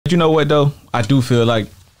But you know what though? I do feel like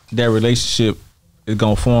that relationship is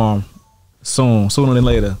gonna form sooner than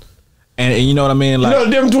later. And you know what I mean? Like, you know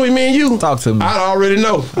the difference between me and you? Talk to me. I already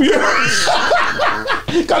know. Cause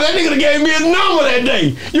that nigga done gave me his number that day.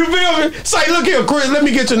 You feel me? Say, look here, Chris, let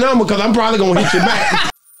me get your number because I'm probably gonna hit you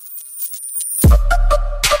back.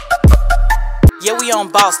 Yeah, we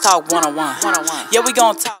on Boss Talk 101. Yeah, we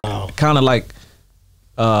gonna talk. Kind of like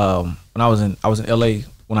when I was in LA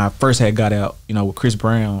when I first had got out, you know, with Chris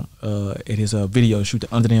Brown at his video shoot, the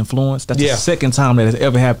Under the Influence. That's the second time that has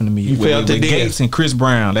ever happened to me. You felt it with Gates and Chris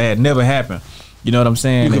Brown. That had never happened. You know what I'm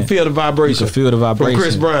saying? You can feel the vibration. You can feel the vibration from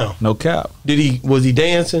Chris Brown. No cap. Was he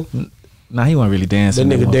dancing? Nah, he wasn't really dancing.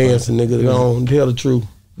 That nigga dancing, nigga. Go on, tell the truth.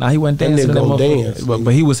 Nah, he wasn't dancing. That nigga dance.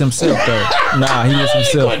 But he was himself though. Nah, he was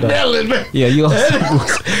himself though. Yeah,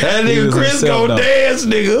 that nigga Chris gon' dance,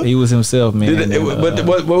 nigga. He was himself, man.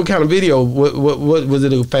 But what kind of video? What was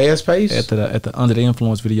it? A fast pace? At the Under the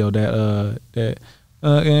Influence video that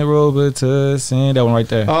Robertus and that one right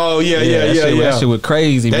there. Oh yeah. That shit was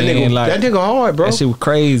crazy, that man. Nigga, like, that nigga hard, bro. That shit was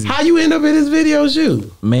crazy. How you end up in this video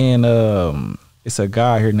shoot? Man, it's a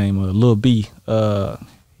guy here named Lil B.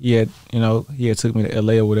 He had took me to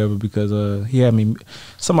LA or whatever because he had me.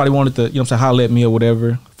 Somebody wanted to, you know what I'm saying, holler at me or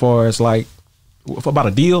whatever, for as like about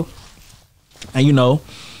a deal. And you know,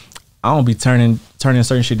 I don't be turning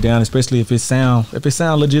certain shit down, especially if it sound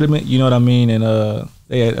legitimate. You know what I mean? And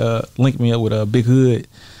they had linked me up with Big Hood,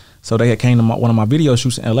 so they had came to one of my video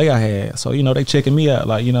shoots in LA I had. So you know, they checking me out,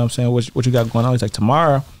 like, you know what I'm saying, what you got going on? He's like,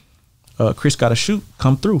 tomorrow, Chris got a shoot,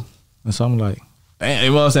 come through. And so I'm like, damn, you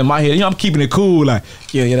know what I'm saying? In my head, you know, I'm keeping it cool, like,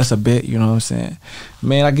 yeah, that's a bet, you know what I'm saying?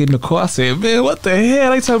 Man, I get in the car, I said, man, what the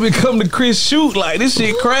hell? They told me to come to Chris shoot, like, this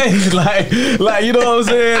shit crazy, like, you know what I'm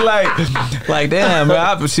saying? Like, damn,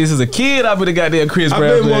 man, since as a kid, I've been a goddamn Chris Brown.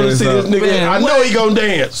 I've been wanting to see this nigga. Man, I know he gonna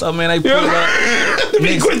dance. So, man, they put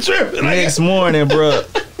up next morning, bro.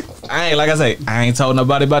 I ain't told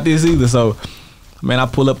nobody about this either. So, man, I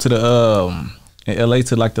pull up to the, in LA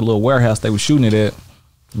to like the little warehouse they were shooting it at.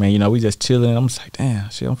 Man, you know, we just chilling. I'm just like, damn,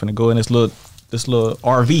 shit, I'm finna go in this little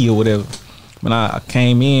RV or whatever. When I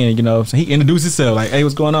came in, you know, so he introduced himself, like, hey,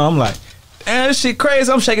 what's going on? I'm like, damn, this shit crazy.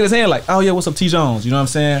 I'm shaking his hand like, oh yeah, what's up, T Jones? You know what I'm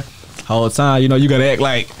saying? Whole time, you know, you gotta act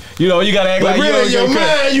like, you know, you gotta act like, really in your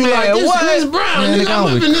mind, you like, this Chris Brown, man, nigga,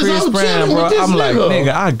 I'm with Chris Brown, bro. I'm like,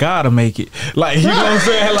 nigga, I gotta make it. Like, you know what I'm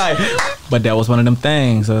saying? Like, but that was one of them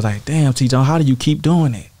things. So it's like, damn, T Jones, how do you keep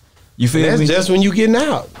doing it? You feel me? That's just when you getting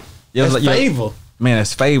out. Yeah, that's like, favor. Man,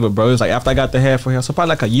 that's favor, bro. It's like after I got the half for him, so probably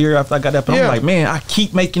like a year after I got that, but I'm like, man, I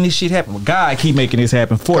keep making this shit happen. Well, God keep making this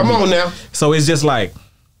happen for me. Come on now. So it's just like,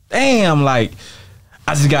 damn, like,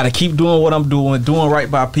 I just gotta keep doing what I'm doing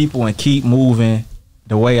right by people and keep moving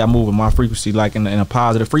the way I move in my frequency, like in a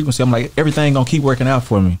positive frequency. I'm like, everything gonna keep working out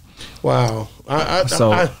for me. Wow.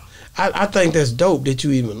 I think that's dope that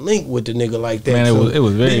you even link with the nigga like that. Man, it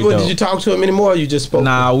was very dope. Did you talk to him anymore or you just spoke?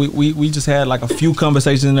 Nah, we just had like a few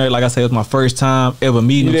conversations in there. Like I said, it was my first time ever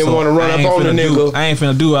meeting him. You didn't want to run up on the nigga. I ain't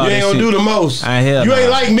finna do all that shit. You ain't gonna do the most. I ain't You ain't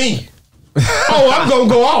like me. Oh, I'm gonna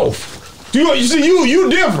go off. You see, you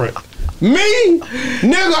different. Me?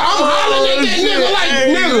 Nigga, I'm hollering at that nigga like,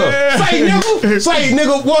 nigga. Say,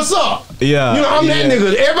 nigga, what's up? Yeah. You know, I'm that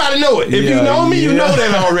nigga. Everybody know it. If you know me, you know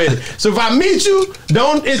that already. So if I meet you,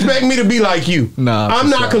 don't expect me to be like you. Nah,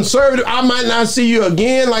 I'm not conservative. I might not see you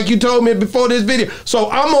again like you told me before this video.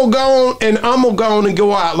 So I'm gonna go on and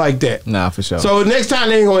go out like that. Nah, for sure. So next time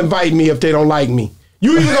they ain't gonna invite me if they don't like me.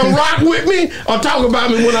 You either gonna rock with me or talk about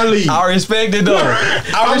me when I leave. I respect it though.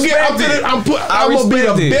 I'm gonna be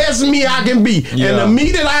the best me I can be. Yeah. And the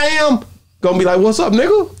me that I am gonna be like, what's up,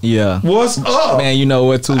 nigga? Yeah. What's up? Man, you know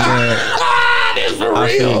what too, man. This for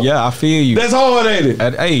real. I feel you. That's hard, ain't it?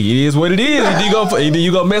 Hey, it is what it is. Either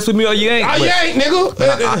you gonna mess with me or you ain't. You ain't,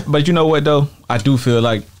 nigga. But you know what though? I do feel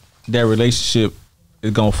like that relationship is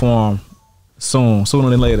gonna form sooner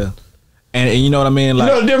than later. And you know what I mean? Like,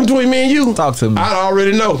 you know the difference between me and you? Talk to me. I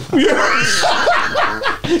already know.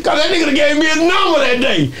 Cause that nigga gave me his number that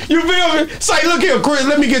day. You feel me? Say, look here, Chris,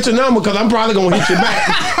 let me get your number cause I'm probably gonna hit you back.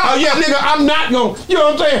 Oh yeah, nigga, I'm not gonna, you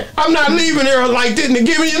know what I'm saying? I'm not leaving here like this to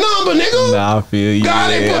give me your number, nigga. Nah, I feel you.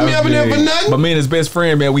 God ain't put me up in there for nothing. But me and his best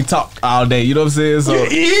friend, man, we talk all day. You know what I'm saying? So he need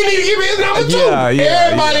to give me his number too.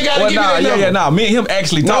 Everybody gotta give me his number. Me and him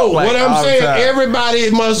actually talk. What I'm saying, everybody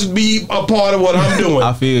must be a part of what I'm doing.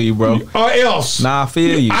 I feel you, bro. Or else. Nah, I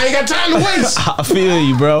feel you. I ain't got time to waste. I feel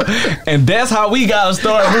you, bro. And that's how we gotta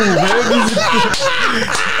start moving. And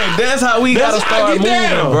that's how we gotta start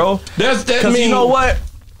moving, bro. Because you know what?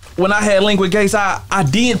 When I had link with Gates, I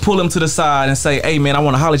did pull him to the side and say, "Hey man, I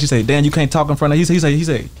want to holler at you." Say, "Dan, you can't talk in front of." He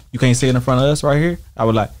said, "You can't say it in front of us right here." I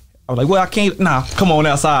was like, I was like, well, I can't. Nah, come on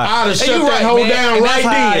outside. I'd have Hey, shut you that hoe man. down And right that's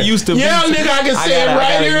how then. I used to yeah, be. nigga, I can say it I right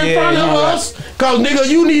gotta- here in yeah, front of you right. us. Cause nigga,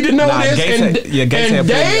 you need to know Nah, this, Gates and, had- yeah, Gates and had put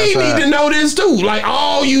me they outside. need to know this too. Like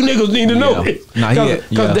all you niggas need to know Yeah. it. Nah,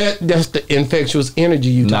 Cause that's the infectious energy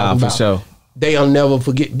you Nah, talking for about. sure. They'll never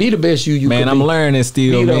forget. Be the best you Man, could I'm be. learning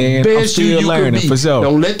still, Be the man. I'm best still you learning could be. for sure.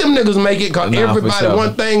 Don't let them niggas make it. Cause Nah, for everybody, sure.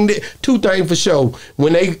 one thing, two things for sure.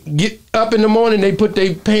 When they get up in the morning, they put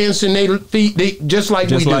their pants in their feet. They just like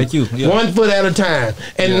Just we do. like you, yeah. 1 foot at a time.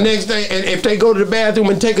 And the next thing, and if they go to the bathroom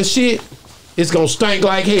and take a shit, it's gonna stink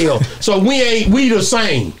like hell. So we the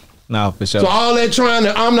same. Nah, for sure. So all that trying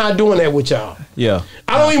to, I'm not doing that with y'all. Yeah.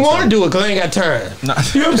 I don't even want to do it because I ain't got time. Nah.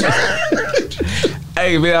 You know what I'm saying?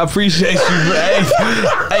 Hey man, I appreciate you.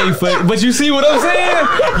 Hey, but you see what I'm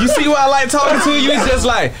saying? You see why I like talking to you? It's just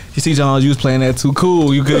like, you see, John, you was playing that too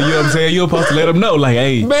cool. You could, you know what I'm saying? You're supposed to let them know, like,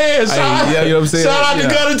 hey, Man, yeah, you know what I'm saying? shout out to Yeah.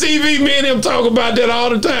 Gutter TV. Me and him talk about that all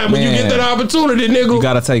the time. When you Man. get that opportunity, nigga, You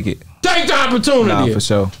gotta take it. take the opportunity. Nah, for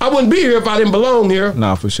sure. I wouldn't be here if I didn't belong here.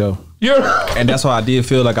 Nah, for sure. You're And that's why I did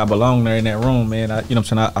feel like I belonged there in that room, man. You know what I'm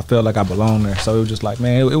saying? I felt like I belonged there. So it was just like,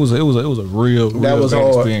 man, it was a real was great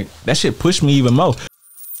hard. experience. That shit pushed me even more.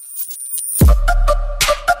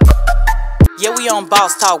 Yeah, we on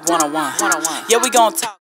Boss Talk 101. Yeah, we gon' talk.